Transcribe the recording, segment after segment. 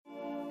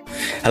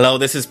Hello,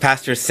 this is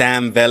Pastor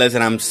Sam Vélez,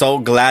 and I'm so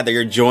glad that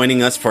you're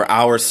joining us for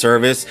our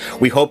service.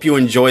 We hope you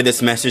enjoy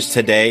this message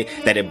today,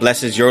 that it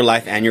blesses your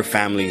life and your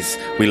families.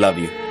 We love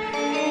you.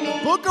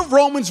 The book of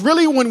Romans,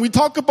 really, when we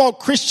talk about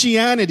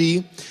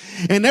Christianity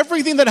and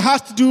everything that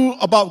has to do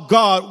about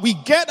God, we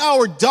get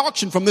our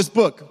doctrine from this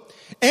book.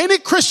 Any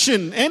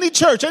Christian, any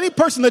church, any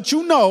person that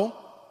you know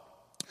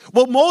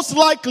will most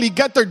likely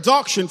get their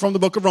doctrine from the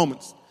book of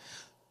Romans.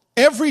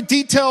 Every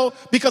detail,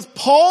 because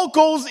Paul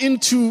goes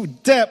into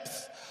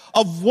depth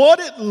of what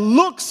it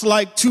looks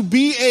like to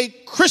be a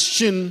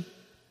Christian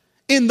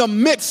in the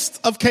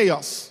midst of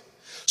chaos.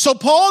 So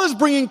Paul is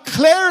bringing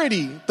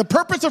clarity. The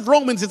purpose of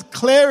Romans is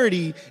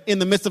clarity in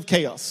the midst of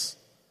chaos.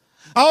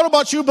 I don't know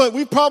about you, but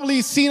we've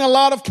probably seen a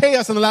lot of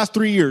chaos in the last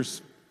 3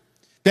 years.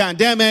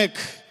 Pandemic,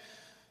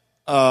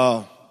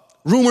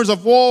 rumors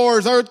of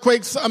wars,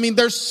 earthquakes. I mean,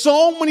 there's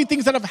so many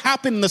things that have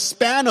happened in the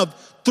span of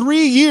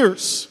 3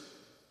 years.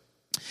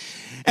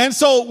 And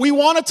so we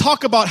want to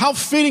talk about how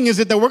fitting is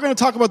it that we're going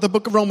to talk about the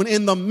book of Romans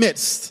in the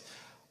midst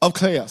of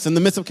chaos, in the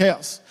midst of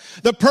chaos.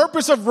 The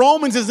purpose of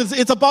Romans is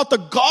it's about the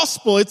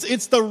gospel.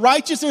 It's the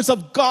righteousness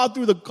of God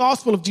through the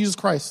gospel of Jesus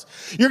Christ.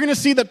 You're going to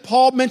see that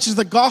Paul mentions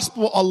the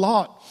gospel a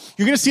lot.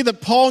 You're going to see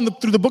that Paul,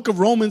 through the book of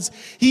Romans,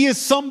 he is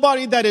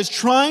somebody that is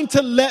trying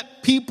to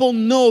let people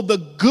know the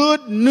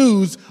good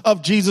news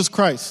of Jesus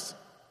Christ.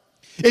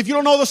 If you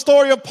don't know the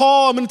story of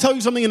Paul, I'm going to tell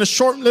you something in a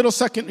short little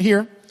second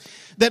here.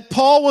 That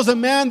Paul was a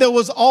man that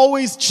was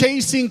always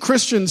chasing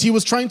Christians. He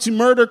was trying to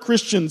murder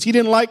Christians. He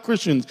didn't like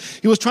Christians.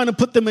 He was trying to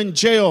put them in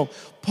jail.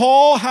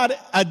 Paul had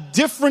a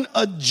different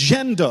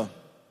agenda.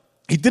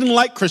 He didn't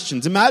like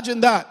Christians.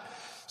 Imagine that.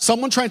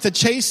 Someone trying to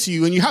chase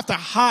you and you have to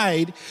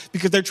hide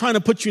because they're trying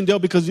to put you in jail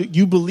because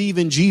you believe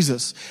in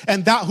Jesus.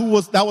 And that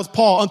was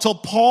Paul. Until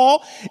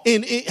Paul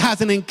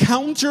has an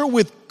encounter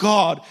with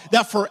God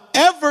that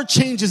forever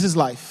changes his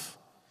life.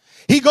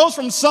 He goes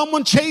from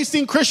someone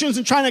chasing Christians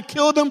and trying to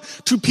kill them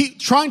to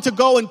trying to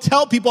go and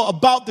tell people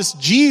about this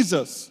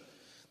Jesus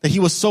that he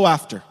was so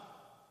after.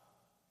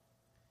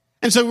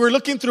 And so we're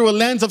looking through a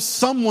lens of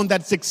someone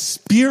that's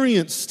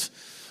experienced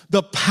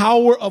the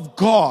power of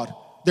God,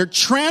 their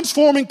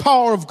transforming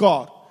power of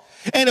God.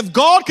 And if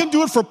God can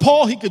do it for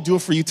Paul, he could do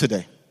it for you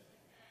today.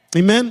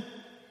 Amen.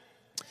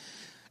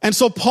 And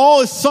so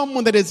Paul is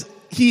someone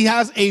he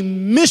has a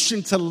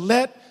mission to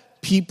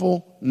let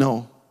people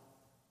know.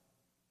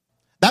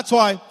 That's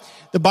why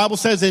the Bible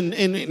says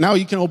now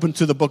you can open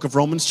to the book of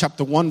Romans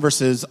chapter 1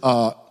 verses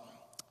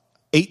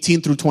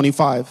 18 through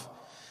 25.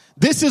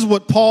 This is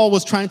what Paul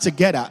was trying to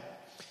get at.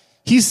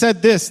 He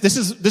said this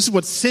is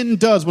what sin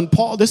does when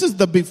Paul,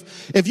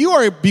 if you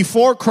are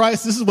before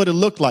Christ, this is what it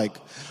looked like.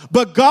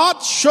 But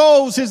God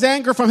shows his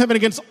anger from heaven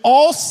against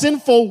all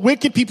sinful,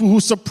 wicked people who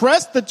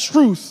suppress the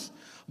truth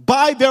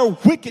by their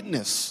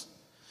wickedness.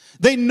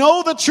 They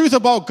know the truth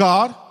about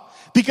God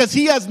because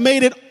he has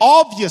made it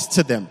obvious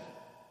to them.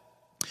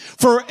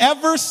 For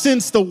ever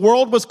since the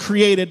world was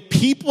created,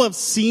 people have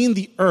seen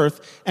the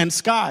earth and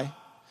sky.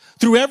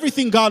 Through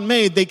everything God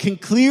made, they can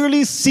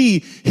clearly see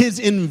his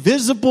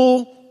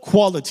invisible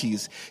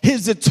qualities,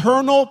 his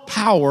eternal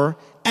power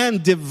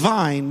and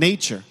divine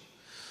nature.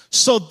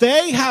 So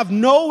they have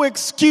no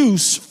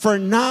excuse for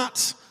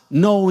not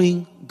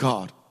knowing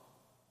God.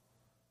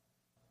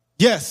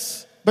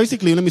 Yes,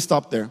 basically, let me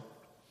stop there.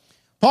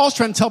 Paul's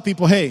trying to tell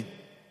people, hey,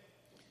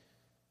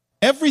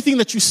 everything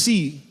that you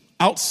see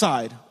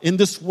outside in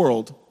this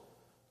world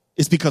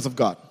is because of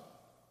God.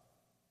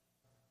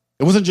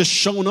 It wasn't just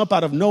showing up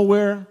out of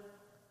nowhere.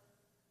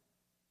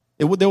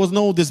 There was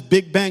no this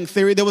Big Bang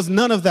theory. There was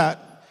none of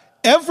that.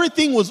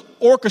 Everything was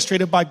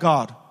orchestrated by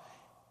God.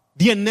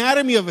 The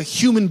anatomy of a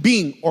human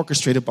being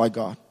orchestrated by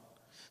God.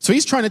 So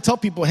he's trying to tell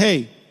people,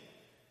 hey,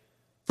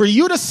 for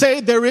you to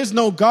say there is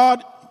no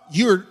God,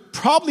 you're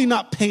probably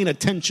not paying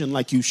attention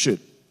like you should.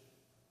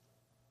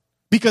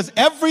 Because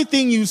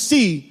everything you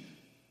see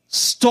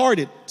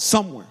started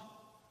somewhere.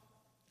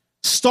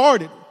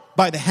 Started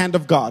by the hand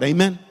of God.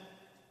 Amen?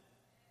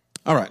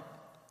 All right.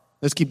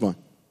 Let's keep going.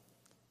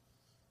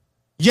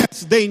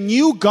 Yes, they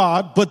knew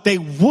God, but they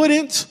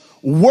wouldn't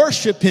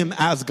worship him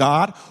as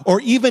God or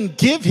even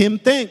give him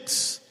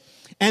thanks.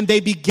 And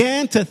they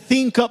began to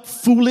think up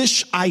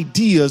foolish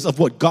ideas of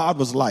what God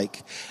was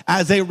like.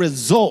 As a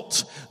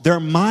result, their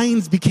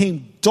minds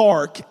became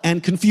dark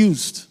and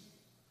confused.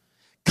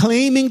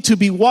 Claiming to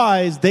be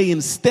wise, they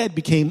instead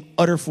became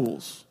utter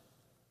fools.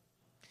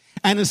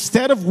 And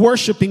instead of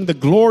worshiping the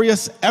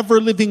glorious,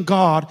 ever-living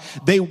God,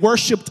 they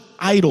worshiped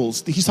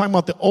idols. He's talking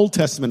about the Old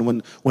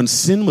Testament when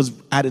sin was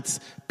at its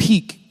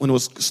peak, when it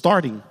was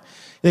starting.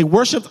 They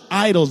worshiped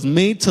idols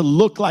made to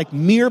look like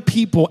mere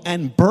people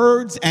and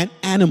birds and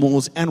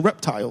animals and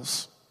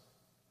reptiles.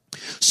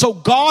 So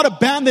God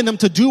abandoned them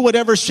to do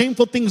whatever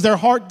shameful things their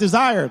heart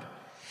desired.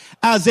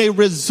 As a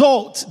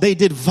result, they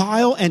did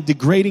vile and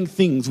degrading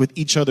things with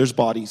each other's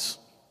bodies.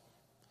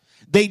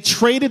 They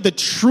traded the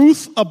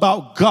truth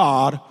about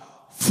God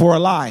for a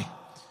lie.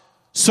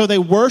 So they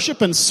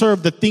worship and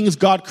serve the things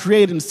God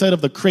created instead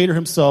of the Creator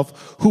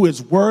himself, who is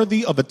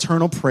worthy of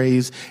eternal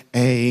praise.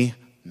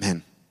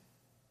 Amen.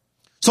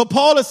 So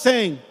Paul is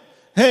saying,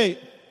 hey,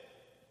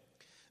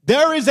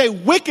 there is a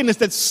wickedness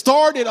that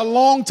started a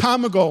long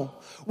time ago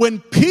when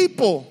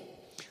people,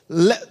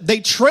 they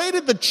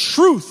traded the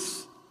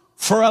truth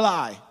for a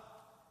lie.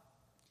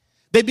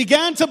 They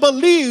began to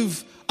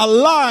believe a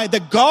lie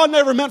that God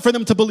never meant for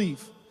them to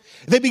believe.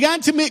 They began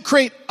to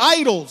create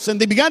idols,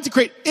 and they began to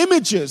create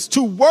images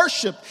to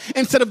worship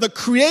instead of the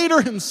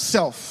Creator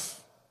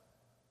himself.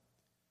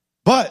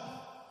 But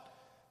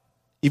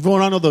if you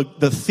want to know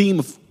the theme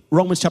of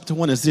Romans chapter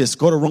 1 is this,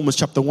 go to Romans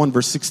chapter 1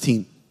 verse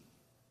 16.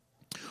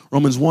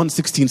 Romans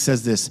 1:16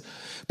 says this,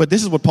 but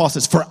this is what Paul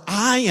says, for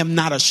I am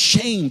not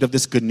ashamed of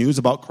this good news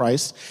about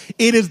Christ.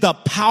 It is the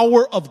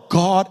power of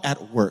God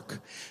at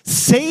work,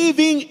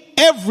 saving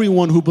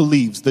everyone who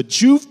believes, the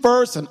Jew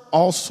first and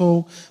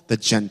also the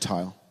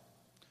Gentile.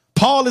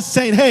 Paul is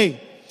saying, hey,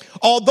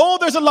 although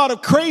there's a lot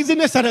of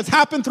craziness that has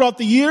happened throughout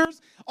the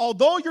years,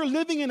 although you're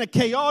living in a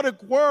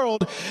chaotic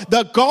world,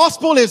 the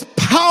gospel is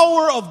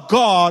power of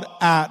God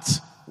at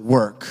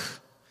work.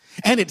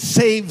 And it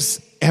saves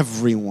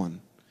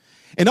everyone.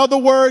 In other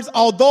words,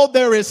 although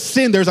there is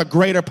sin, there's a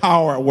greater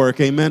power at work.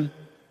 Amen.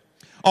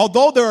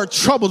 Although there are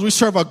troubles, we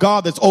serve a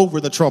God that's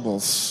over the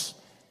troubles.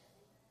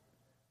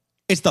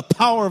 It's the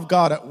power of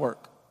God at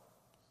work.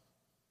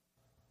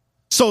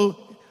 So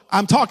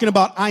I'm talking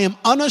about I am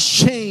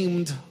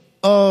unashamed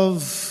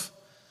of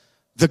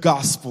the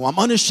gospel. I'm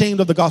unashamed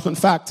of the gospel. In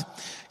fact,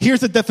 here's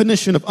the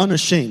definition of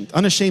unashamed.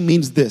 Unashamed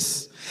means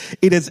this.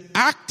 It is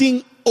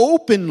acting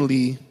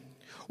openly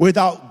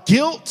without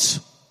guilt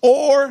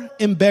or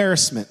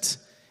embarrassment.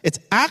 It's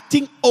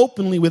acting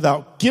openly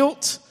without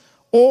guilt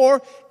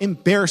or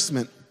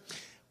embarrassment.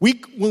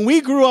 When we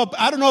grew up,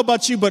 I don't know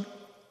about you, but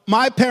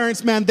my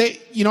parents, man,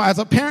 as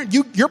a parent,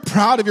 you're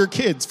proud of your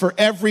kids for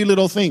every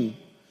little thing.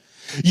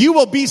 You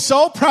will be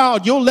so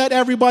proud, you'll let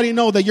everybody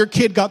know that your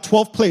kid got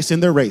 12th place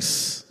in their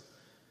race.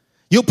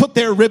 You'll put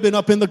their ribbon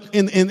up in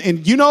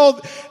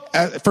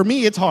for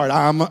me, it's hard.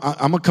 I'm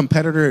a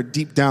competitor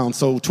deep down,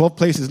 so 12th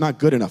place is not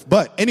good enough.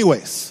 But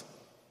anyways,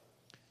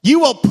 you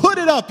will put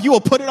it up. You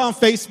will put it on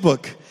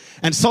Facebook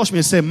and social media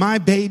and say, my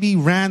baby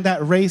ran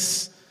that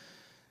race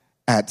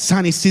at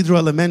San Isidro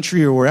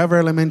Elementary or wherever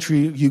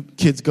elementary you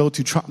kids go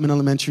to, Trotman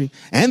Elementary,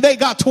 and they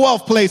got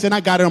 12th place, and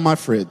I got it on my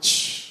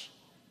fridge.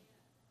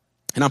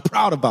 And I'm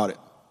proud about it,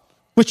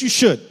 which you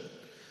should.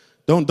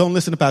 Don't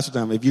listen to Pastor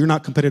Dan. If you're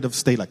not competitive,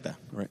 stay like that.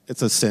 All right?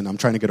 It's a sin. I'm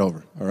trying to get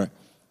over. All right.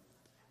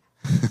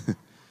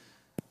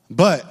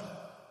 But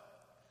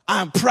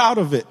I'm proud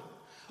of it.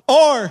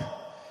 Or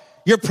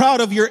you're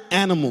proud of your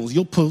animals.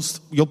 You'll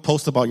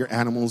post about your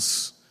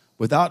animals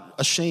without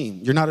a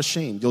shame. You're not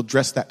ashamed. You'll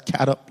dress that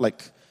cat up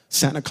like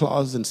Santa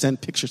Claus and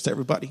send pictures to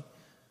everybody.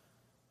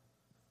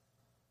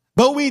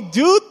 But we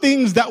do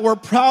things that we're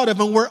proud of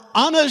and we're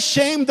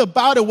unashamed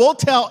about it. We'll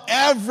tell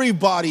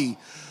everybody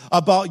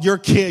about your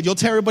kid. You'll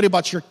tell everybody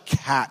about your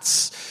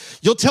cats.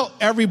 You'll tell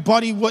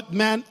everybody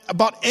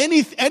about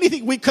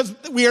anything because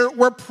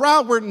we're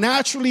proud.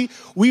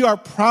 We are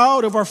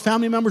proud of our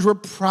family members. We're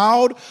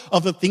proud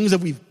of the things that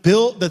we've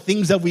built, the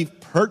things that we've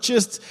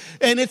purchased.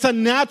 And it's a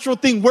natural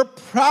thing. We're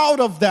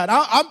proud of that.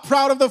 I'm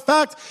proud of the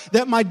fact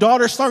that my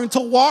daughter's starting to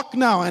walk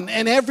now, and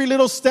every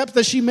little step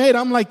that she made,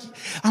 I'm like,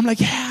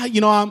 yeah,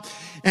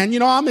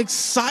 I'm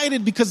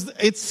excited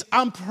because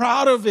I'm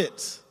proud of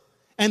it.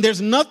 And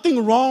there's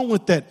nothing wrong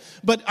with that.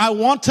 But I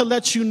want to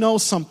let you know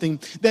something,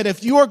 that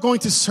if you are going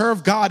to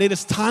serve God, it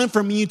is time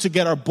for me to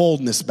get our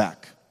boldness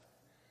back.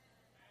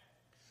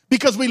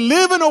 Because we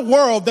live in a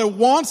world that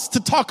wants to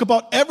talk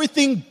about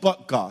everything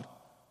but God.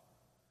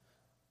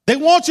 They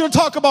want you to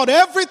talk about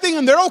everything,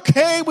 and they're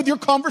okay with your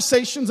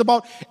conversations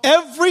about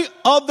every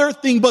other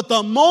thing. But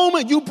the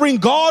moment you bring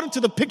God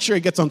into the picture,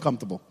 it gets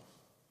uncomfortable.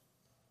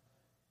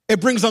 It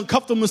brings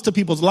uncomfortableness to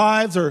people's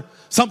lives, or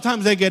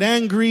sometimes they get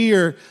angry,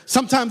 or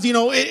sometimes,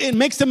 it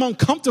makes them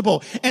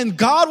uncomfortable. And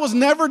God has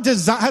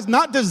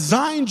not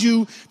designed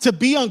you to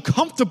be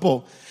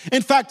uncomfortable.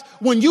 In fact,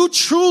 when you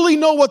truly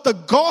know what the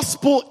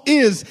gospel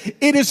is,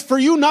 it is for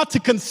you not to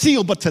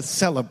conceal, but to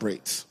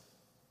celebrate.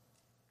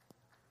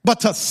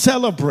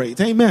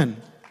 Amen.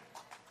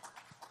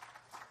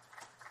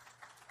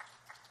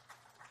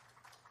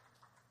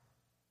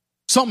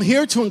 So I'm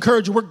here to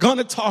encourage you. We're going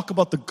to talk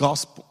about the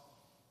gospel.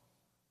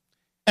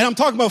 And I'm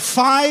talking about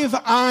 5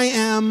 I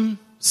am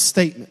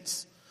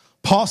statements.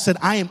 Paul said,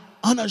 I am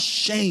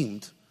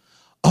unashamed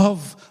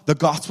of the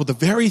gospel. The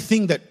very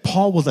thing that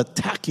Paul was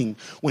attacking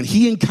when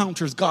he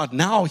encounters God,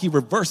 now he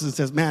reverses and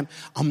says, man,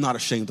 I'm not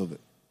ashamed of it.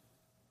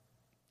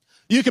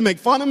 You can make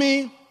fun of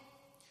me.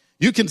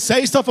 You can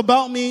say stuff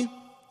about me.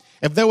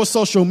 If there was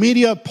social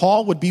media,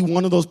 Paul would be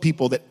one of those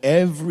people that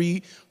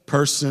every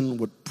person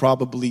would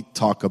probably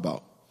talk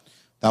about.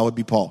 That would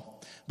be Paul.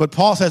 But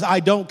Paul says,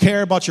 I don't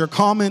care about your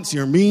comments,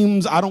 your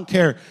memes. I don't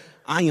care.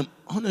 I am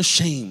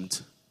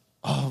unashamed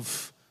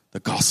of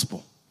the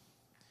gospel.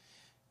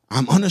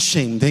 I'm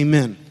unashamed.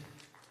 Amen.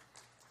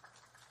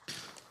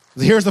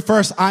 Here's the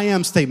first I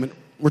am statement.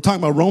 We're talking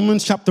about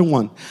Romans chapter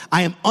 1.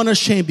 I am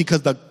unashamed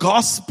because the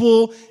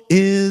gospel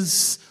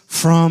is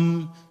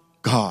from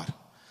God.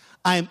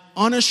 I am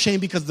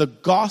unashamed because the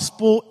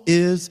gospel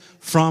is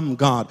from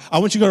God. I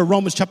want you to go to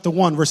Romans chapter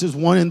 1, verses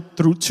 1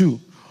 through 2.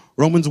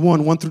 Romans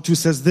 1, 1 through 2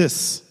 says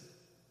this.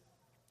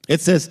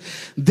 It says,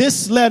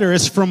 this letter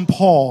is from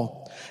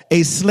Paul,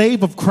 a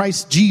slave of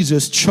Christ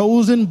Jesus,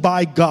 chosen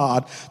by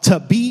God to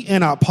be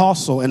an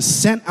apostle and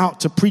sent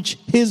out to preach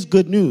his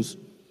good news.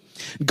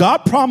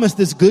 God promised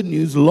this good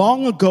news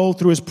long ago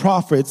through his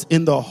prophets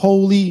in the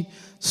Holy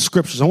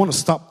Scriptures. I want to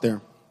stop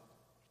there.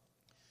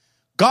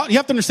 God, you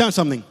have to understand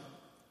something.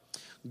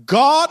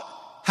 God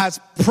has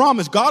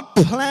promised, God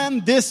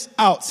planned this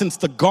out since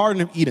the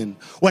Garden of Eden.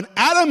 When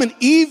Adam and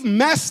Eve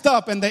messed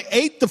up and they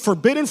ate the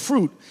forbidden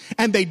fruit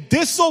and they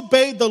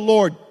disobeyed the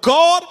Lord,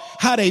 God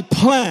had a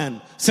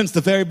plan since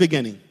the very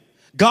beginning.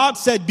 God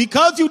said,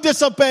 because you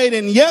disobeyed,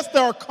 and yes,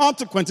 there are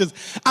consequences,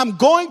 I'm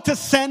going to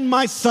send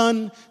my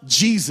son,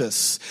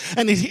 Jesus.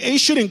 And it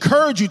should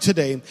encourage you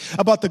today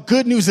about the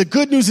good news. The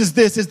good news is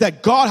this, is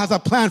that God has a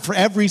plan for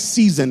every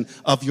season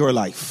of your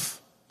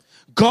life.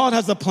 God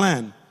has a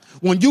plan.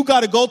 When you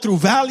got to go through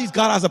valleys,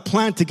 God has a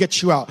plan to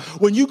get you out.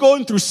 When you're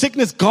going through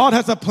sickness, God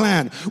has a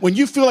plan. When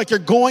you feel like you're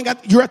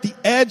at the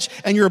edge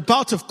and you're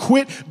about to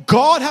quit,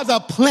 God has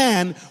a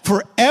plan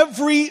for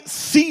every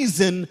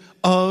season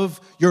of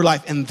your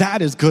life. And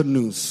that is good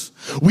news.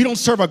 We don't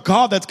serve a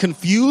God that's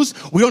confused.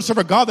 We don't serve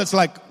a God that's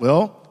like,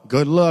 well,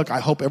 good luck.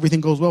 I hope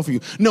everything goes well for you.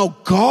 No,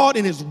 God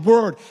in his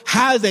word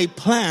has a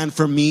plan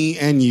for me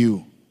and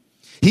you.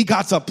 He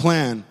got a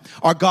plan.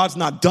 Our God's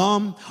not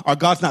dumb. Our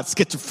God's not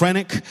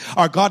schizophrenic.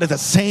 Our God is the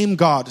same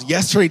God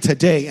yesterday,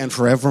 today, and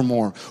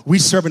forevermore. We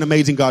serve an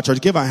amazing God,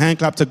 church. Give a hand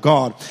clap to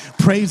God.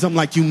 Praise him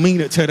like you mean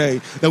it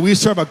today. That we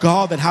serve a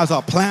God that has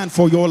a plan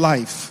for your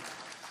life.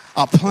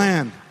 A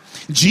plan.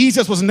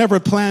 Jesus was never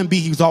plan B.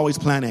 He was always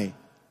plan A.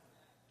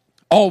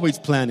 Always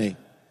plan A.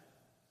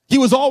 He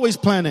was always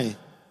plan A.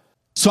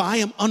 So I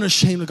am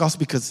unashamed of the gospel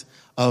because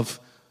of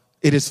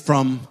it is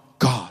from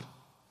God.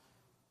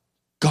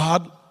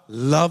 God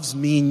loves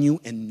me and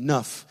you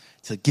enough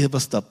to give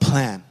us the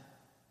plan.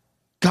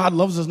 God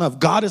loves us enough.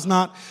 God is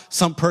not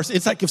some person.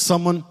 It's like if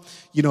someone,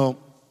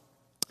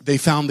 they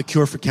found the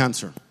cure for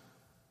cancer.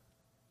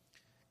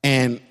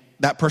 And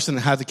that person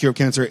that has the cure of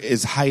cancer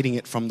is hiding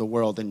it from the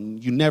world.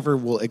 And you never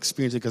will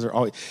experience it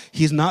because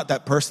he's not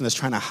that person that's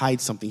trying to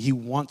hide something. He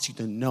wants you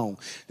to know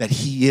that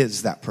he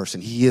is that person.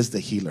 He is the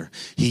healer.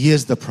 He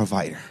is the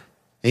provider.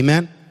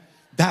 Amen?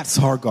 That's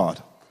our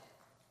God.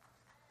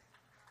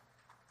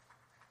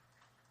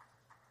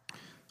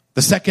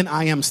 The second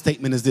I am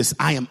statement is this.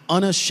 I am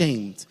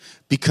unashamed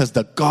because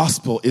the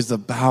gospel is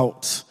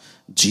about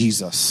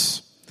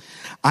Jesus.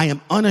 I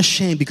am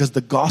unashamed because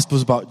the gospel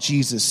is about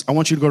Jesus. I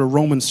want you to go to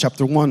Romans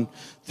chapter 1,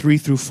 3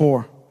 through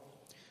 4. It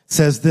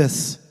says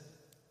this.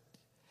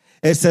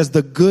 It says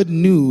the good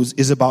news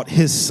is about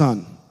his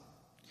son.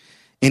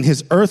 In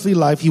his earthly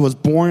life, he was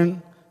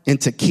born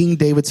into King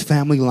David's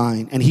family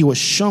line, and he was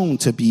shown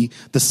to be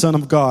the Son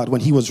of God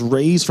when he was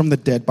raised from the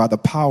dead by the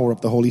power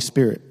of the Holy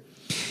Spirit.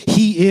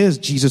 He is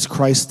Jesus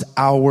Christ,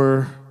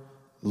 our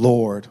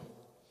Lord.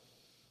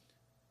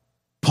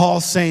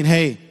 Paul's saying,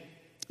 hey,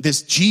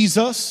 this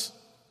Jesus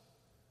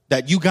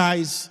that you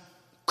guys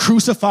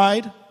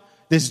crucified,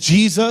 this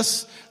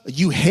Jesus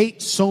you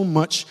hate so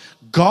much,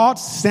 God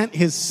sent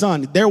his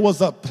son. There was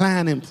a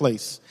plan in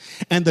place.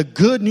 And the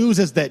good news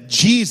is that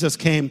Jesus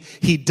came,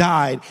 he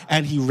died,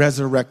 and he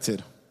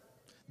resurrected.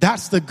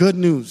 That's the good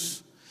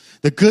news.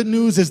 The good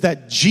news is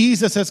that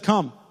Jesus has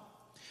come.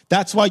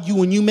 That's why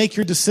when you make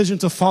your decision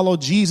to follow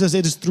Jesus,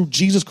 it is through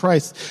Jesus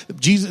Christ.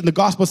 Jesus, the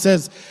gospel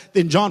says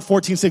in John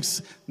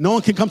 14:6, no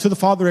one can come to the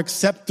Father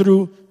except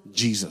through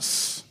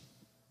Jesus.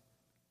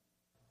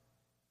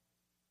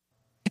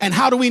 And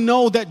how do we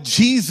know that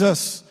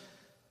Jesus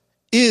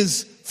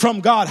is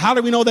from God? How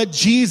do we know that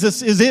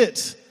Jesus is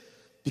it?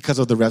 Because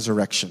of the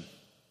resurrection.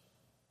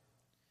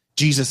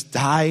 Jesus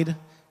died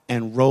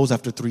and rose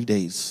after 3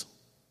 days.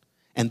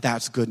 And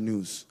that's good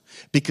news.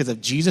 Because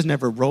if Jesus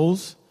never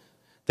rose,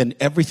 then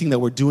everything that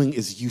we're doing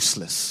is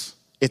useless.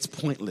 It's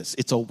pointless.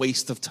 It's a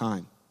waste of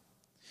time.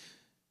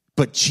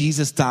 But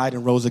Jesus died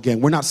and rose again.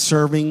 We're not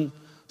serving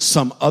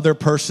some other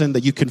person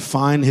that you can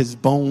find his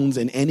bones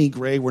in any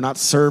grave. We're not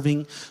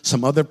serving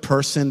some other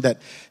person that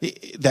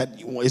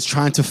is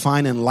trying to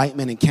find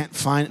enlightenment and can't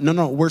find it.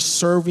 No, we're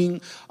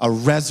serving a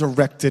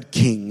resurrected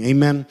king.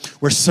 Amen.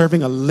 We're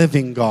serving a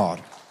living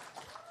God.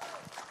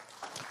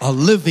 A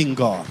living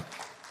God.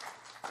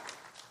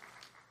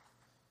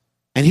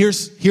 And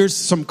here's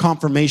some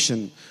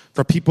confirmation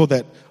for people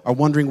that are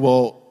wondering,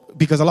 well,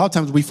 because a lot of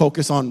times we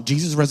focus on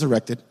Jesus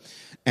resurrected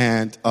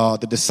and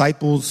the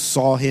disciples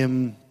saw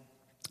him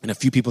and a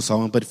few people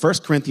saw him. But 1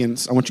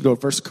 Corinthians, I want you to go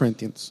to 1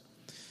 Corinthians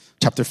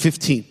chapter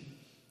 15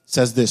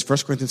 says this. 1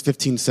 Corinthians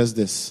 15 says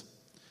this.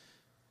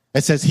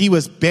 It says, he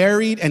was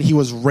buried and he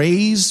was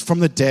raised from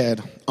the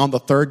dead on the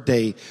third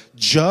day,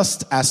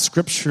 just as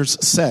scriptures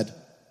said.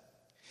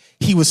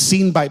 He was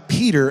seen by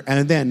Peter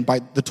and then by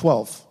the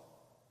 12.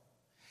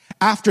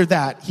 After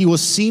that, he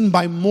was seen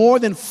by more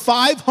than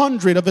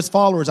 500 of his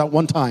followers at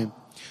one time,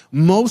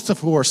 most of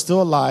who are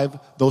still alive,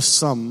 though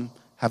some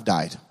have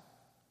died.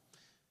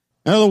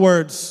 In other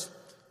words,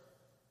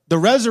 the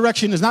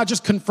resurrection is not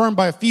just confirmed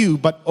by a few,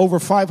 but over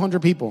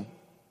 500 people.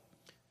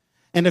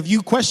 And if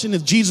you question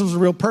if Jesus was a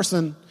real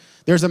person,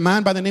 there's a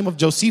man by the name of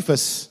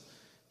Josephus.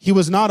 He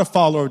was not a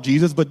follower of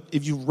Jesus, but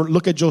if you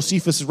look at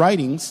Josephus'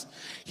 writings,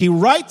 he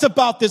writes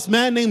about this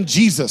man named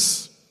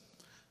Jesus.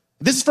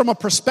 This is from a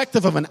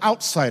perspective of an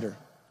outsider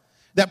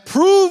that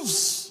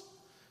proves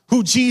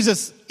who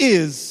Jesus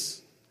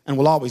is and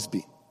will always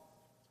be.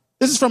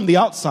 This is from the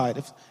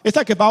outside. It's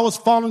like if I was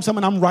following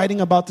someone, I'm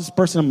writing about this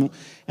person,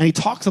 and he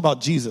talks about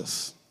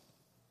Jesus,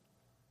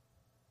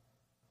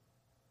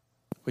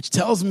 which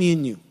tells me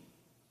and you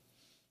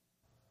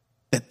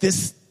that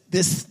this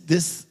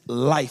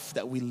life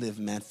that we live,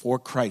 man, for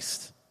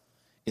Christ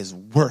is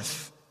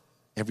worth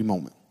every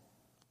moment.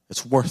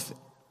 It's worth it.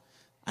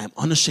 I am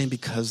unashamed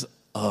because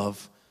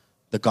of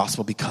the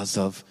gospel, because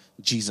of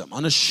Jesus. I'm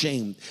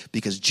unashamed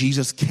because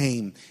Jesus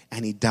came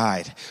and he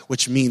died,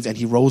 which means, and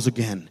he rose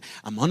again.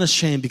 I'm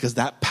unashamed because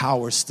that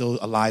power is still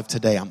alive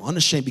today. I'm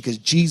unashamed because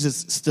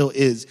Jesus still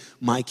is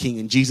my king,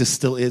 and Jesus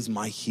still is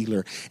my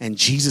healer, and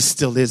Jesus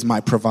still is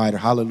my provider.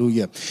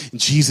 Hallelujah. And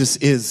Jesus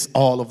is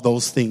all of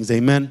those things.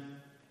 Amen.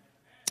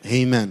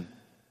 Amen.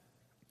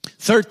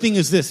 Third thing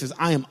is this, is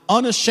I am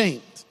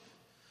unashamed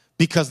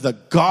because the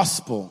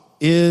gospel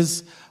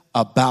is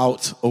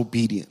about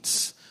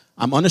obedience.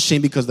 I'm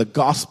unashamed because the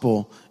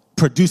gospel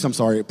produces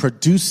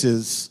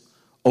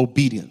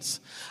obedience.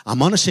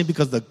 I'm unashamed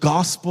because the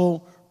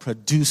gospel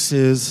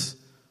produces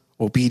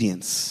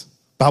obedience.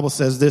 Bible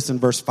says this in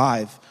verse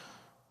 5.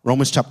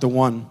 Romans chapter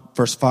 1,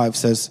 verse 5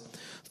 says,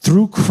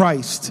 through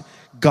Christ,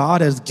 God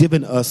has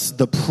given us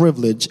the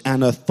privilege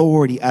and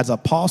authority as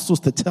apostles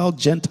to tell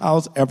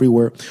Gentiles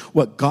everywhere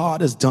what God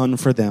has done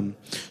for them,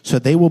 so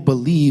they will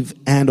believe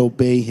and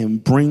obey him,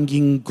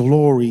 bringing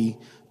glory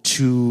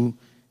to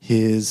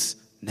his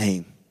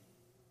name.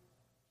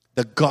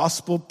 The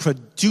gospel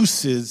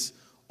produces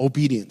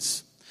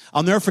obedience.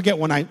 I'll never forget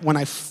when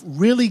I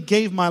really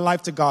gave my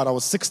life to God. I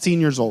was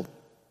 16 years old,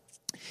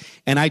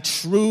 and I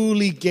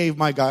truly gave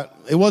my God.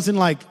 It wasn't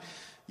like,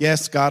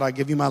 yes, God, I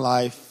give you my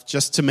life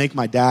just to make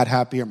my dad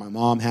happy or my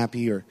mom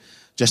happy or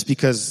just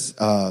because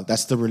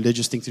that's the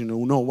religious thing to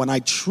do. No, when I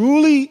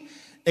truly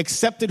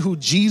accepted who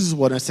Jesus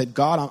was, and I said,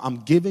 God,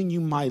 I'm giving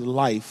you my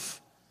life,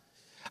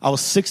 I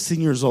was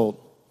 16 years old.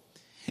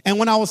 And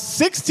when I was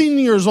 16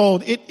 years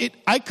old,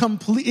 it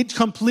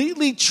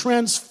completely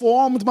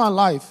transformed my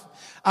life.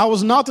 I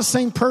was not the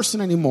same person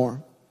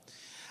anymore.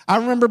 I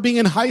remember being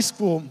in high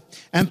school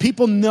and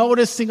people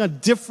noticing a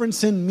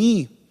difference in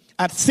me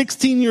at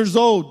 16 years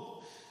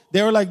old.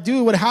 They were like,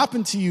 dude, what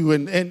happened to you?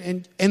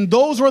 And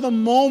those were the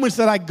moments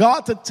that I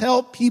got to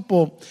tell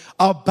people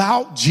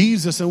about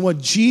Jesus and what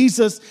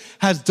Jesus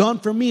has done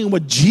for me and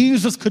what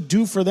Jesus could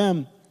do for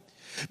them.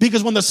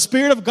 Because when the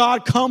Spirit of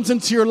God comes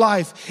into your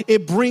life,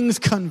 it brings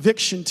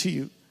conviction to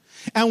you.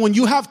 And when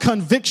you have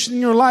conviction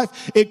in your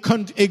life,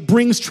 it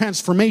brings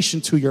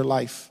transformation to your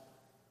life.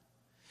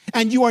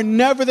 And you are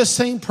never the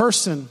same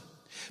person.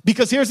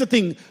 Because here's the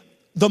thing,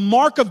 the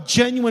mark of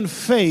genuine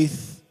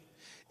faith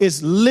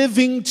is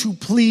living to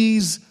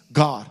please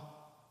God.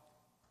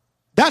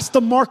 That's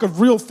the mark of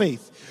real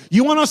faith.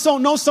 You want to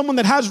know someone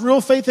that has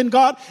real faith in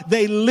God?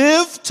 They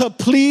live to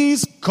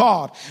please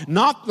God.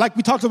 Not like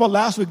we talked about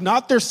last week,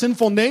 not their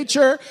sinful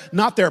nature,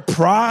 not their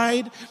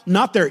pride,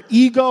 not their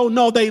ego.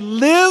 No, they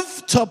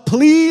live to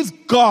please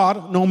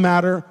God no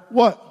matter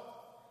what.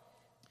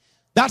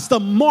 That's the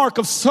mark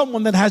of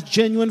someone that has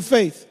genuine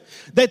faith.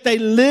 That they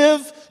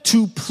live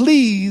to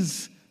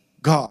please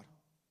God.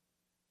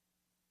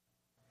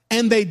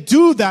 And they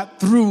do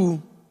that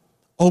through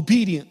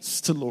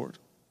obedience to the Lord.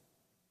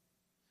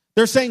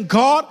 They're saying,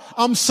 God,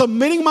 I'm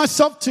submitting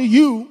myself to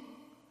you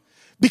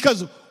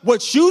because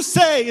what you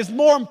say is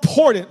more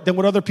important than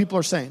what other people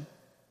are saying.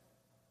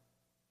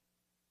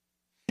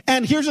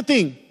 And here's the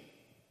thing.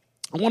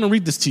 I want to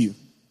read this to you.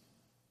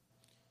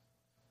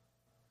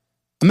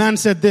 A man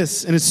said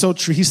this, and it's so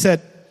true. He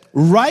said,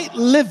 right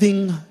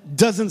living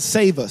doesn't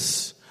save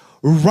us.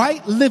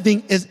 Right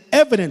living is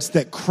evidence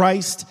that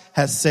Christ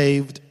has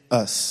saved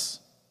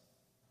us.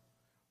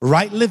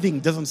 Right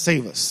living doesn't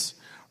save us.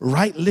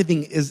 Right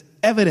living is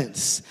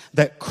evidence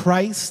that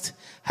Christ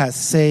has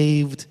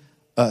saved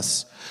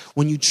us.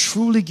 When you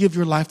truly give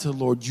your life to the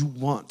Lord, you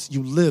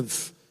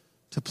live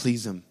to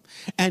please him.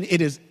 And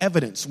it is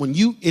evidence.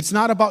 It's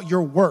not about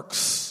your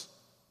works.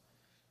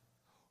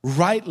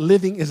 Right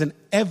living is an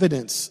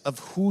evidence of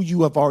who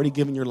you have already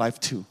given your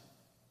life to.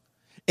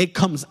 It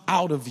comes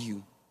out of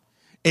you.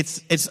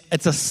 It's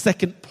a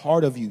second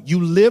part of you.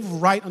 You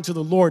live right unto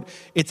the Lord.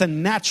 It's a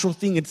natural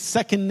thing. It's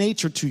second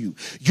nature to you.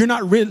 You're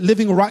not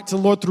living right to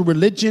the Lord through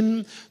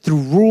religion, through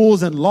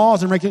rules and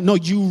laws and regulations. No,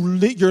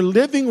 you're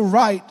living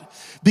right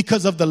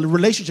because of the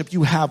relationship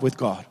you have with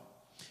God.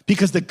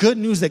 Because the good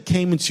news that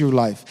came into your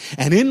life.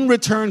 And in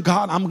return,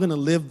 God, I'm going to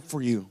live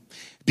for you.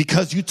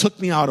 because you took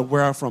me out of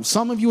where I'm from.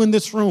 Some of you in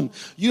this room,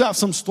 you have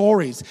some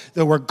stories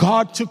that where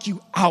God took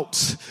you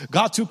out.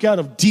 God took you out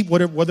of deep,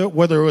 whether it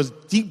was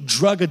deep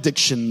drug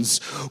addictions,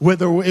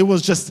 whether it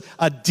was just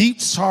a deep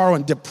sorrow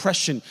and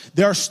depression.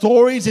 There are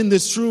stories in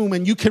this room,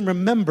 and you can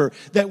remember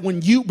that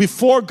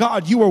before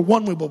God, you were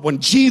one way, but when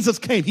Jesus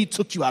came, he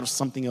took you out of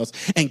something else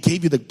and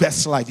gave you the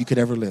best life you could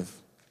ever live.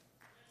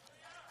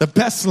 The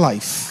best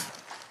life.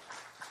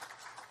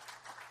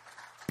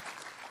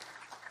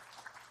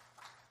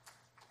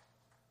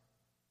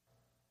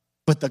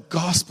 But the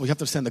gospel, you have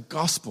to understand the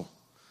gospel.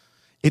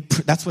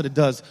 That's what it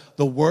does.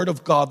 The word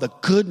of God, the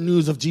good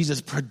news of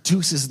Jesus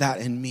produces that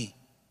in me.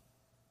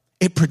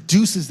 It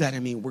produces that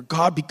in me. Where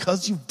God,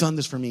 because you've done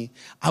this for me,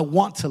 I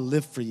want to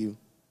live for you.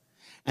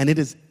 And it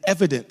is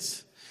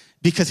evident.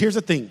 Because here's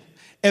the thing.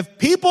 If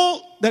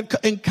people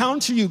that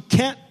encounter you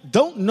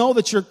don't know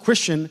that you're a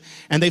Christian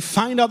and they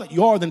find out that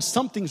you are, then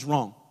something's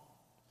wrong.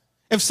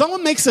 If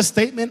someone makes a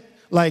statement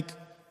like,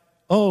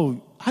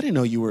 oh, I didn't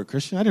know you were a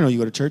Christian. I didn't know you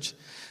go to church.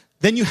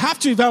 Then you have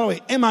to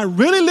evaluate, am I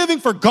really living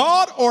for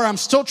God or I'm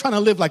still trying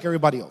to live like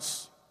everybody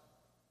else?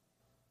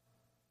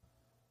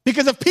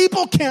 Because if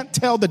people can't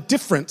tell the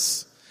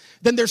difference,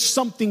 then there's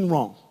something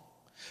wrong.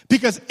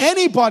 Because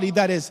anybody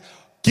that is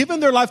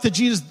given their life to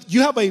Jesus,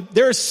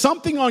 there is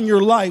something on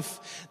your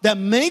life that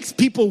makes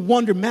people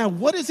wonder, man,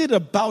 what is it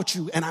about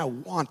you? And I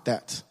want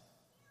that.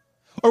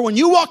 Or when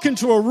you walk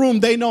into a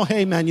room, they know,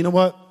 hey man, you know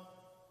what?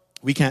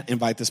 We can't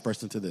invite this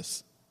person to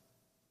this.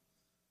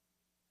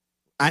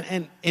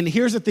 And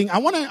here's the thing. I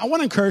want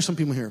to encourage some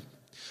people here.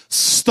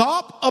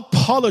 Stop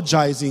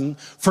apologizing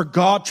for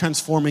God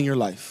transforming your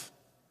life.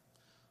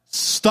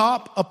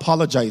 Stop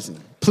apologizing.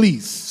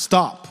 Please,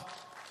 stop.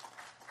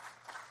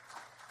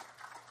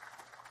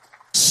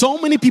 So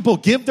many people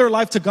give their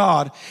life to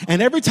God,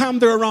 and every time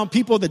they're around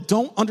people that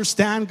don't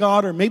understand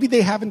God, or maybe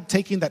they haven't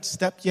taken that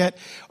step yet,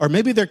 or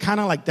maybe they're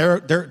kind of like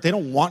they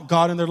don't want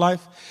God in their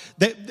life.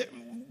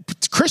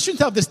 Christians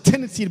have this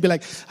tendency to be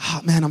like,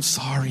 oh, man, I'm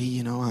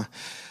sorry,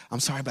 I'm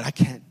sorry, but I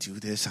can't do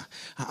this.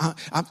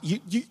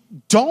 You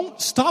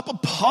don't stop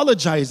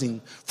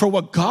apologizing for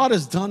what God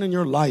has done in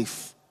your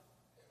life.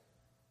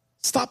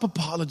 Stop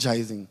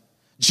apologizing.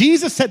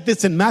 Jesus said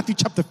this in Matthew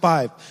chapter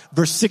 5,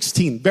 verse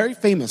 16, very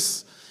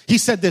famous. He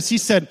said this, he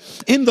said,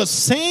 in the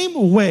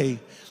same way,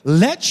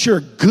 let your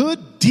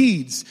good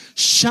deeds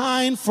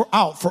shine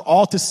out for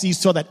all to see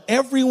so that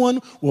everyone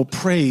will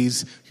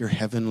praise your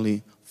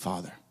heavenly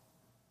Father.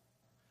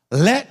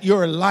 Let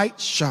your light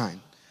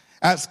shine.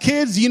 As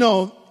kids,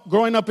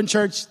 growing up in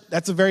church,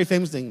 that's a very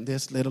famous thing.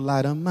 This little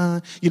light of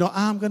mine,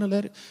 I'm going to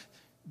let it.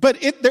 But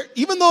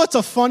even though it's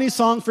a funny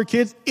song for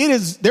kids,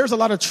 there's a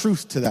lot of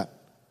truth to that.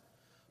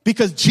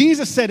 Because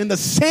Jesus said, in the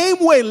same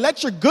way,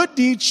 let your good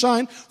deeds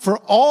shine for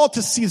all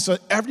to see so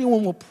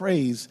everyone will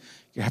praise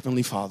your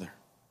heavenly Father.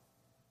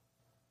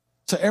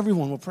 So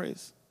everyone will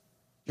praise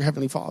your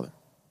heavenly Father.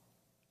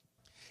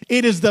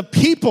 It is the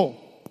people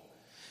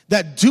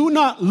that do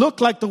not look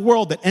like the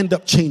world that end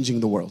up changing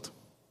the world.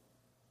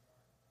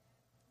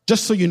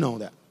 Just so you know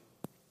that.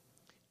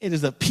 It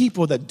is the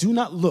people that do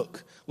not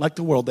look like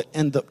the world that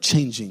end up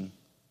changing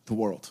the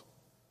world.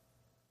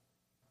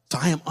 So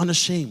I am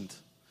unashamed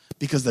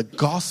because the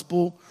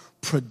gospel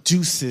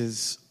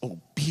produces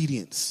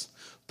obedience.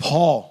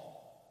 Paul,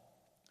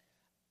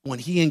 when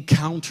he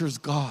encounters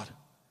God,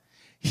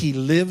 he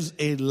lives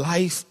a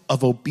life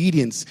of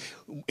obedience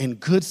in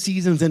good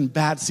seasons and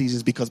bad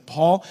seasons because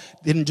Paul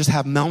didn't just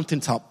have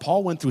mountaintop.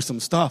 Paul went through some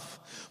stuff.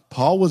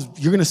 You're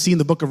going to see in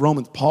the book of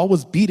Romans, Paul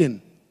was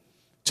beaten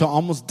to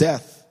almost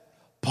death.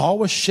 Paul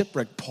was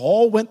shipwrecked.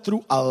 Paul went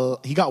through,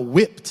 he got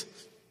whipped.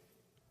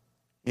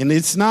 And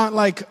it's not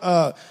like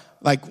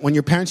when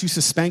your parents used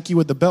to spank you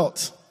with the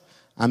belt.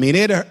 I mean,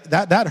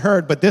 that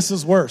hurt, but this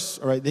is worse.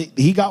 All right,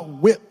 he got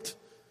whipped.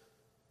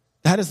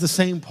 That is the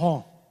same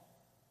Paul.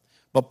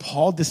 But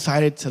Paul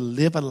decided to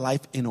live a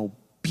life in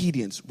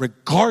obedience,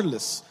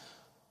 regardless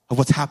of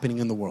what's happening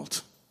in the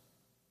world.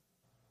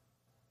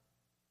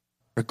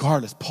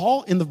 Regardless.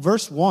 Paul, in the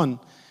verse 1,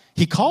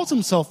 he calls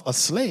himself a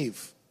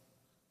slave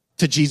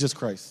to Jesus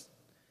Christ.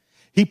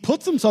 He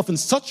puts himself in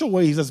such a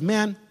way, he says,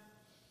 man,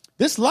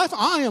 this life,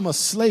 I am a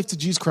slave to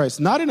Jesus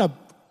Christ. Not in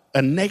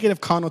a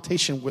negative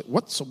connotation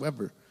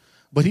whatsoever.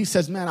 But he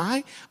says, man,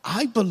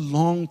 I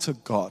belong to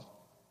God.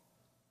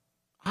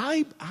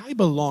 I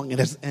belong.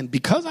 And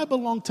because I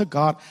belong to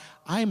God,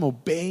 I am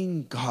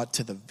obeying God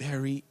to the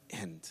very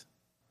end.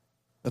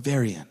 The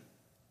very end.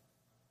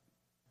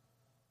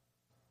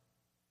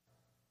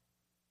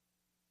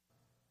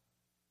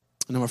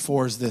 Number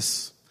 4 is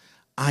this.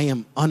 I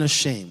am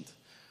unashamed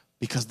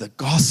because the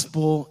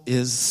gospel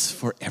is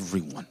for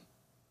everyone.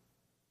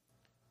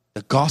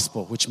 The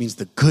gospel, which means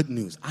the good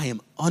news. I am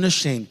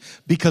unashamed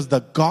because the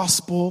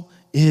gospel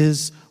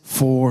is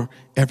for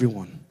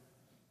everyone.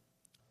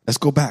 Let's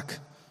go back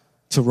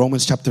to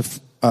Romans chapter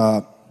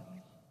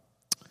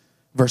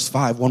verse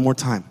 5 one more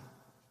time.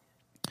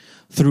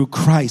 Through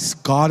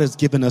Christ, God has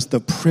given us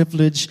the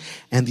privilege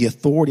and the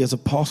authority as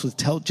apostles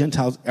to tell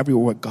Gentiles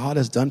everywhere what God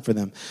has done for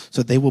them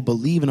so they will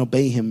believe and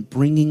obey him,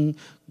 bringing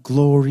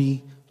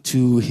glory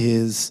to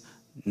his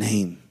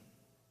name.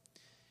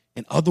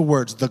 In other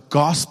words, the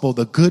gospel,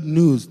 the good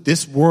news,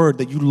 this word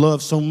that you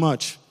love so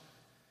much,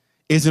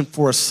 isn't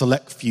for a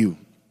select few.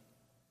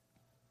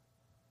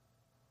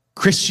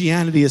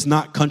 Christianity is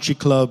not country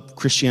club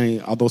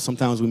Christianity, although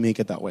sometimes we make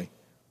it that way.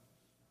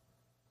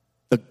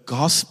 The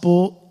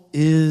gospel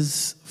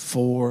is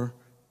for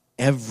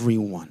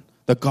everyone.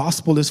 The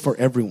gospel is for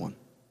everyone.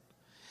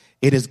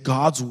 It is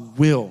God's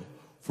will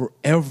for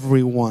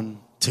everyone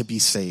to be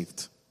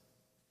saved.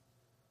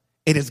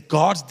 It is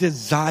God's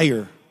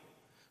desire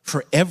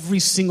for every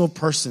single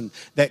person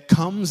that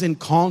comes in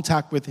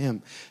contact with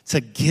him to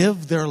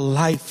give their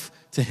life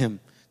to him,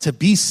 to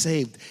be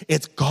saved.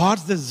 It's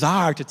God's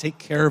desire to take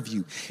care of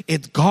you.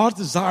 It's God's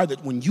desire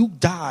that when you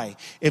die,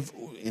 if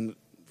in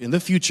the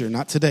future,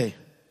 not today,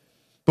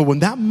 but when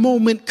that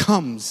moment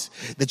comes,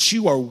 that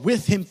you are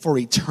with him for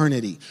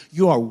eternity.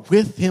 You are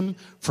with him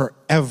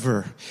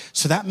forever.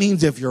 So that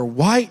means if you're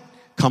white,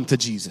 come to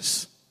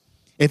Jesus.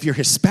 If you're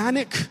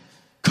Hispanic,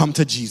 come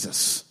to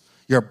Jesus.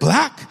 You're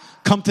black,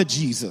 come to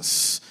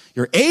Jesus.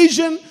 You're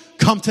Asian,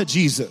 come to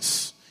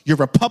Jesus. You're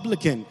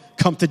Republican,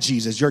 come to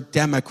Jesus. You're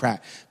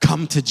Democrat,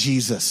 come to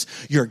Jesus.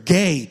 You're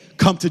gay,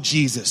 come to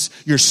Jesus.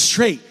 You're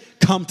straight,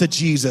 come to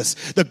Jesus.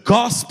 The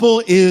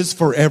gospel is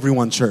for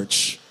everyone,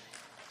 church.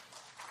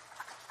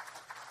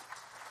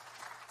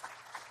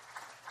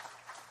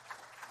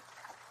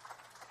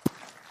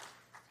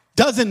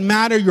 Doesn't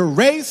matter your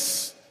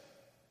race.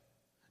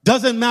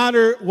 Doesn't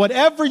matter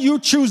whatever you're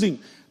choosing.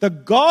 The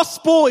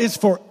gospel is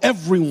for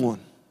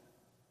everyone.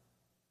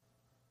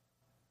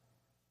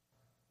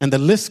 And the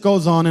list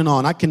goes on and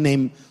on. I can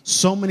name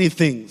so many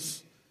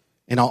things,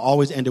 and I'll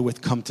always end it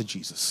with come to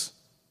Jesus.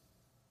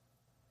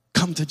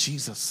 Come to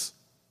Jesus.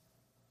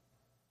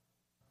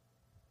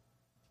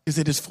 Because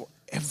it is for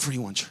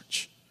everyone,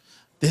 church.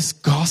 This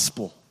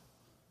gospel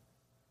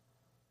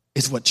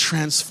is what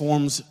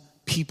transforms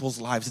people's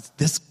lives. It's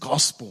this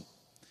gospel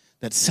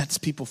that sets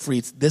people free.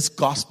 It's this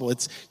gospel.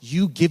 It's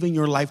you giving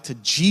your life to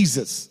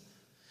Jesus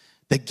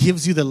that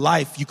gives you the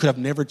life you could have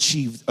never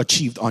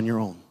achieved on your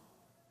own.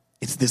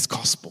 It's this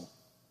gospel.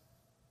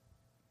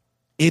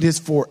 It is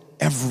for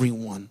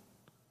everyone.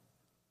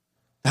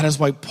 That is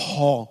why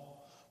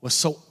Paul was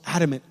so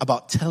adamant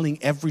about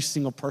telling every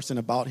single person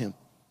about him.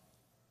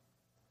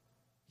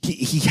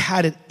 He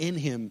had it in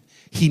him.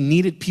 He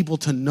needed people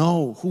to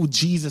know who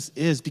Jesus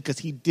is because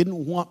he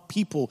didn't want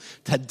people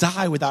to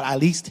die without at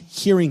least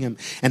hearing him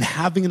and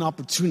having an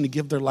opportunity to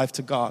give their life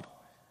to God.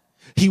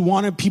 He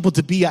wanted people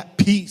to be at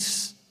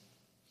peace.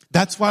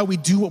 That's why we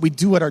do what we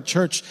do at our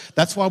church.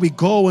 That's why we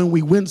go and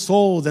we win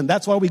souls. And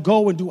that's why we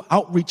go and do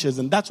outreaches.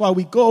 And that's why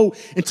we go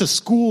into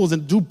schools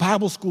and do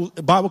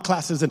Bible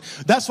classes. And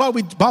that's why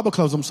Bible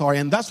clubs,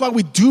 And that's why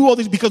we do all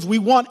these, because we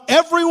want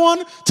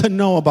everyone to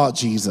know about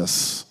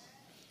Jesus.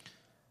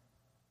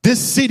 This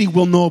city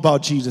will know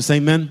about Jesus.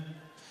 Amen.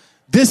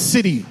 This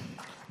city,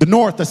 the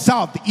north, the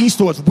south, the east,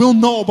 the west, will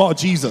know about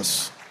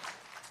Jesus.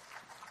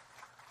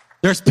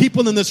 There's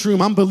people in this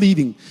room, I'm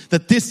believing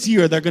that this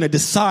year they're going to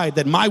decide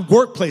that my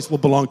workplace will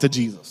belong to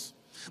Jesus.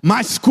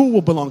 My school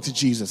will belong to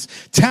Jesus.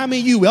 Tammy,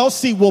 you,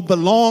 LC will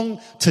belong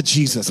to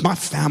Jesus. My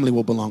family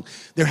will belong.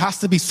 There has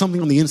to be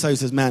something on the inside that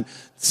says, man,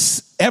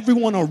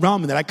 everyone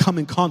around me that I come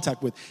in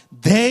contact with,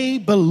 they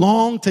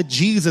belong to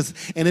Jesus.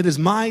 And it is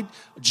my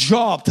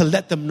job to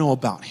let them know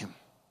about him.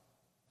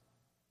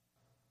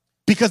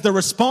 Because the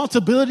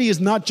responsibility is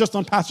not just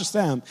on Pastor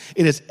Sam.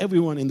 It is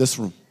everyone in this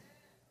room.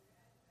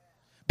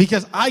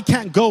 Because I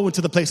can't go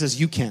into the places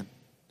you can.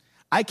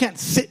 I can't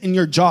sit in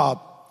your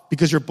job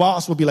because your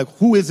boss will be like,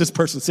 who is this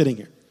person sitting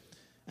here?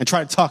 And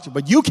try to talk to you.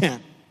 But you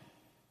can.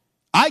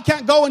 I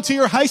can't go into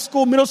your high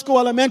school, middle school,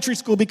 elementary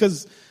school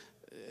because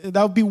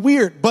that would be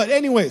weird. But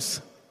anyways.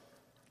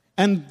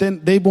 And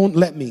then they won't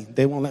let me.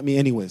 They won't let me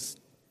anyways.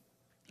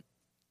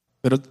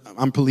 But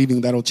I'm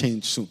believing that'll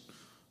change soon.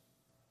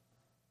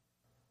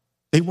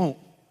 They won't.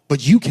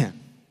 But you can.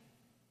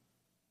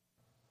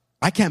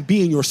 I can't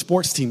be in your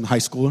sports team, high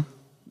schooler,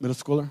 middle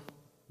schooler.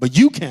 But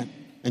you can.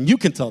 And you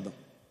can tell them.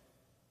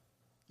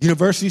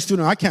 University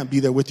student, I can't be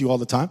there with you all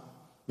the time,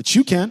 but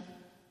you can.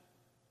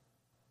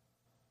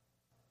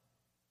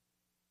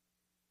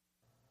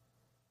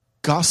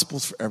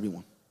 Gospel's for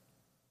everyone.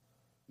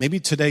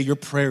 Maybe today your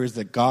prayer is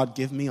that God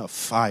give me a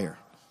fire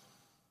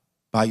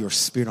by your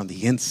spirit on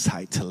the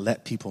inside to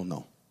let people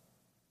know.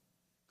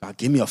 God,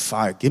 give me a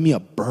fire. Give me a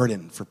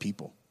burden for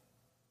people.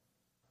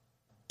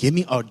 Give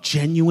me a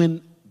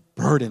genuine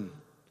burden.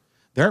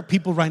 There are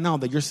people right now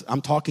that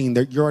I'm talking,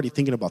 you're already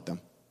thinking about them.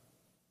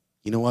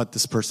 You know what?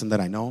 This person that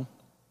I know,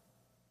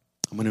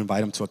 I'm going to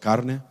invite them to a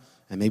carne,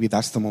 and maybe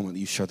that's the moment that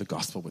you share the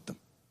gospel with them.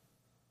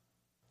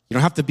 You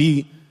don't have to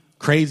be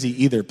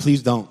crazy either.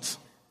 Please don't.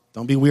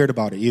 Don't be weird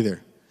about it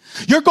either.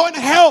 You're going to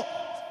hell!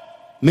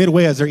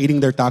 Midway as they're eating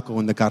their taco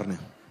in the carne.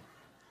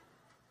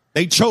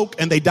 They choke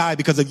and they die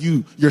because of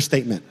your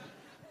statement.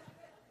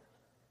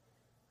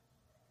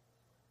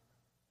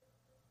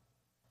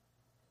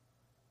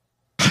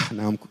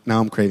 Now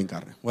I'm craving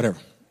carne. Whatever.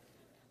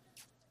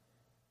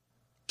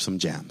 Some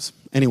jams.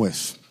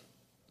 Anyways.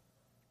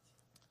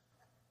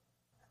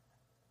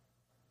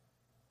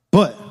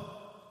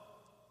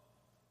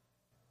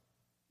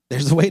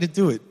 There's a way to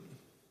do it.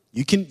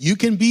 You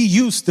can be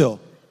you still.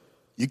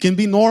 You can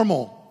be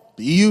normal.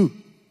 Be you.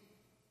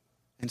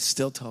 And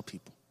still tell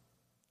people.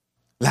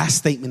 Last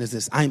statement is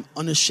this. I am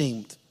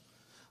unashamed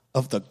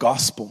of the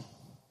gospel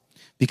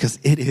because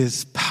it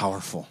is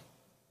powerful.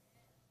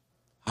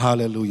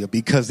 Hallelujah.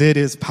 Because it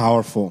is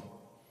powerful.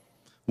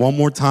 One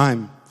more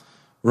time.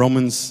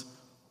 Romans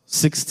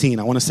 16.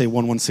 I want to say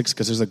 1:16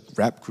 because there's a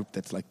rap group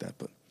that's like that.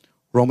 But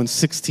Romans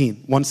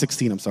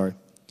 1:16, I'm sorry.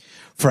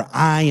 For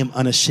I am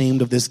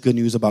unashamed of this good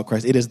news about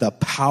Christ. It is the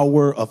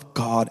power of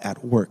God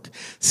at work,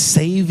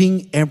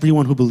 saving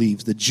everyone who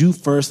believes, the Jew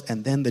first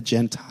and then the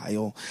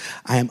Gentile.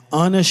 I am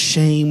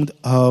unashamed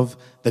of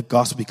the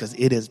gospel because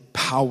it is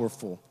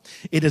powerful.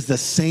 It is the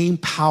same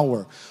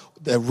power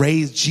that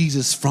raised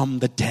Jesus from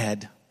the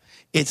dead.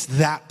 It's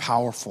that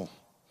powerful.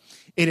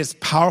 It is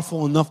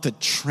powerful enough to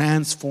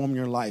transform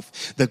your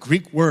life. The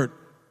Greek word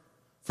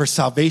for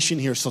salvation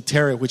here,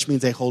 soteria, which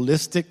means a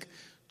holistic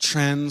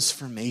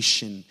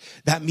transformation.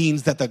 That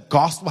means that the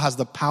gospel has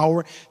the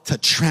power to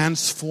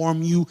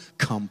transform you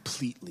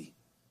completely.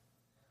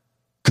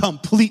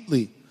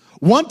 Completely.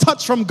 One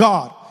touch from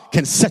God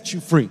can set you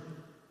free.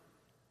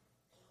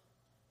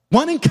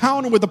 One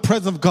encounter with the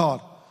presence of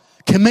God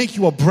can make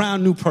you a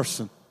brand new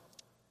person.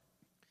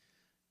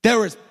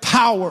 There is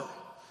power.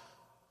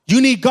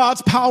 You need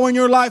God's power in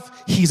your life,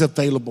 He's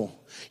available.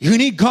 You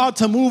need God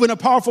to move in a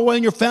powerful way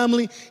in your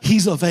family,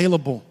 He's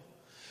available.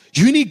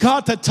 You need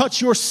God to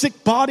touch your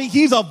sick body,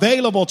 He's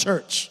available,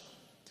 church.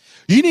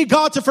 You need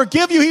God to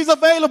forgive you, He's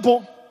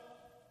available.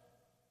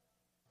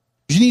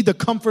 You need the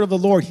comfort of the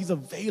Lord, He's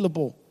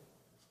available.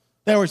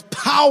 There is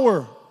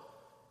power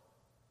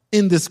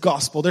in this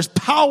gospel. There's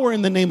power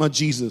in the name of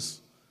Jesus.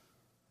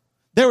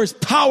 There is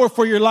power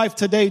for your life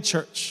today,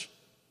 church.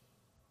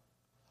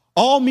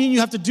 All you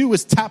have to do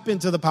is tap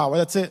into the power.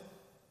 That's it.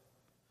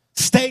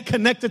 Stay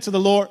connected to the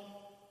Lord.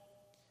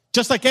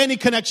 Just like any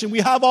connection,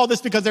 we have all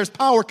this because there's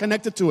power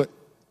connected to it.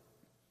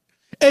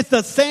 It's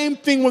the same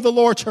thing with the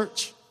Lord,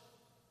 church.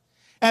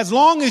 As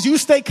long as you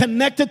stay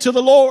connected to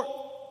the Lord,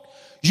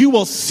 you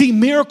will see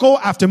miracle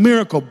after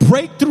miracle,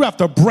 breakthrough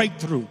after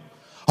breakthrough,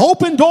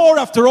 open door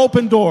after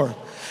open door.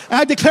 And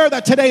I declare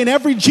that today in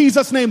every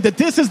Jesus name that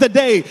this is the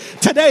day.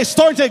 Today,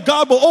 starting today,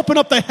 God will open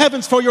up the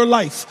heavens for your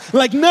life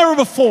like never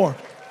before.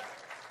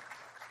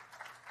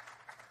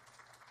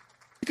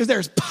 Because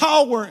there's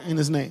power in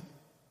His name.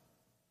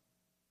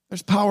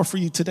 There's power for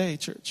you today,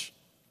 church.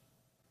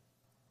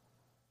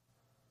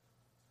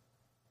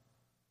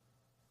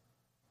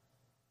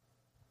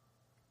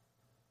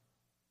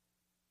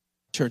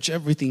 Church,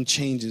 everything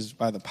changes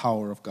by the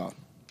power of God.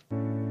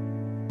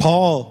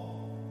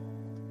 Paul,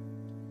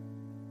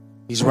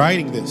 he's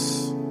writing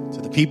this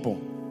to the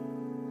people.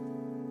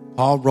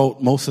 Paul wrote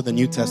most of the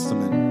New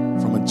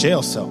Testament from a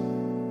jail cell.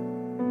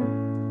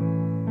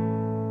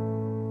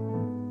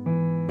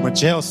 From a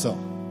jail cell.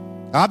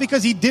 Not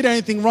because he did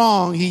anything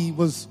wrong. He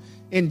was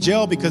in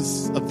jail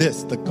because of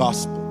this, the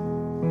gospel.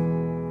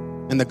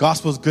 And the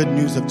gospel is good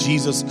news of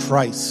Jesus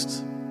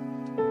Christ.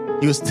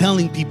 He was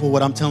telling people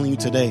what I'm telling you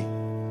today.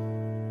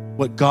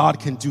 What God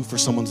can do for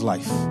someone's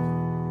life.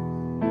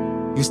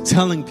 He was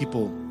telling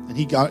people, and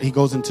he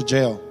goes into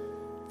jail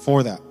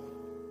for that.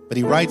 But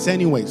he writes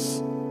anyways.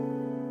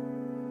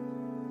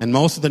 And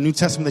most of the New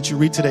Testament that you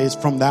read today is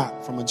from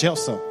a jail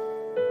cell.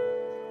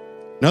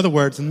 In other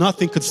words,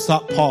 nothing could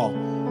stop Paul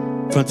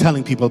from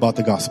telling people about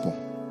the gospel,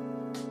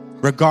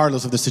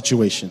 regardless of the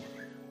situation.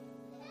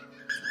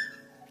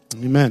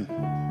 Amen.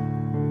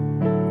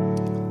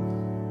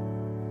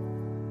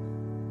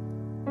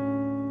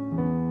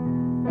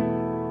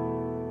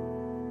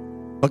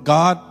 But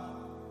God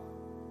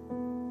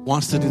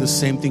wants to do the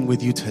same thing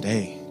with you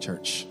today,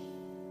 church.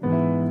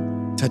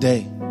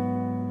 Today.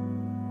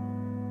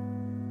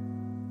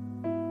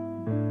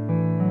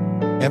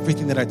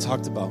 Everything that I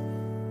talked about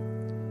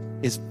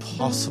is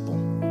possible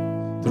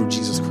through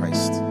Jesus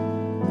Christ.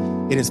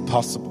 It is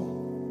possible.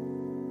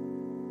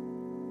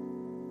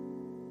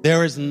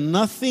 There is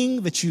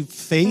nothing that you've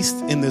faced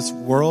in this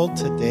world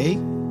today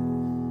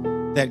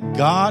that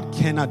God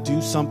cannot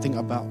do something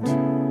about.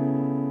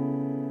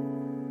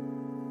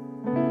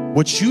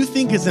 What you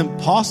think is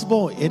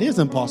impossible, it is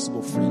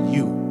impossible for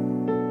you,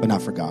 but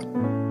not for God.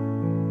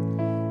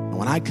 And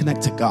when I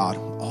connect to God,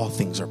 all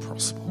things are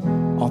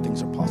possible. All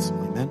things are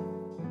possible. Amen.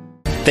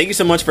 Thank you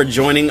so much for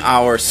joining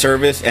our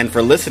service and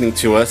for listening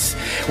to us.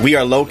 We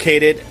are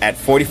located at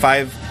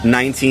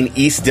 4519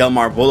 East Del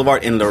Mar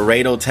Boulevard in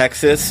Laredo,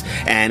 Texas,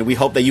 and we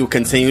hope that you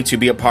continue to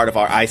be a part of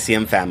our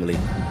ICM family.